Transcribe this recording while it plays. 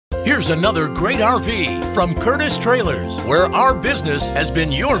Here's another great RV from Curtis Trailers, where our business has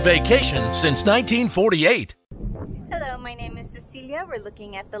been your vacation since 1948. Hello, my name is Cecilia. We're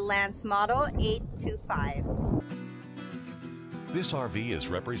looking at the Lance Model 825. This RV is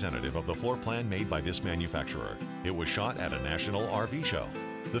representative of the floor plan made by this manufacturer. It was shot at a national RV show.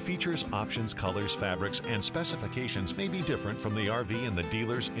 The features, options, colors, fabrics, and specifications may be different from the RV in the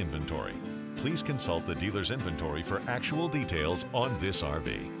dealer's inventory. Please consult the dealer's inventory for actual details on this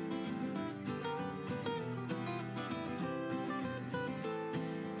RV.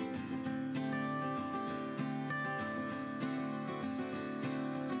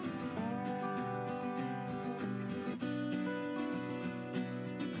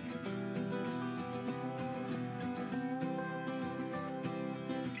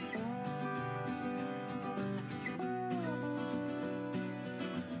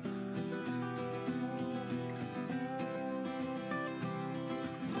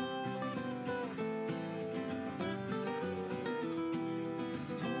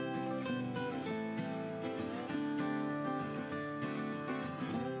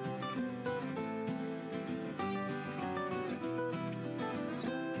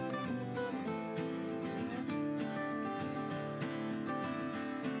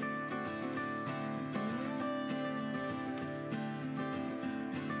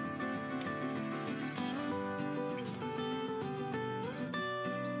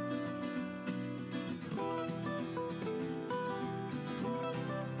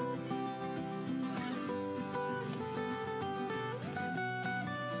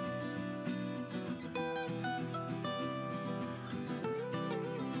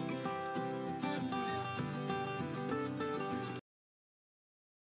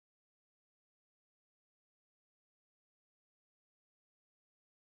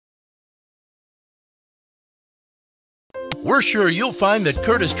 We're sure you'll find that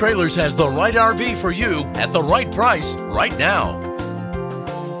Curtis Trailers has the right RV for you at the right price right now.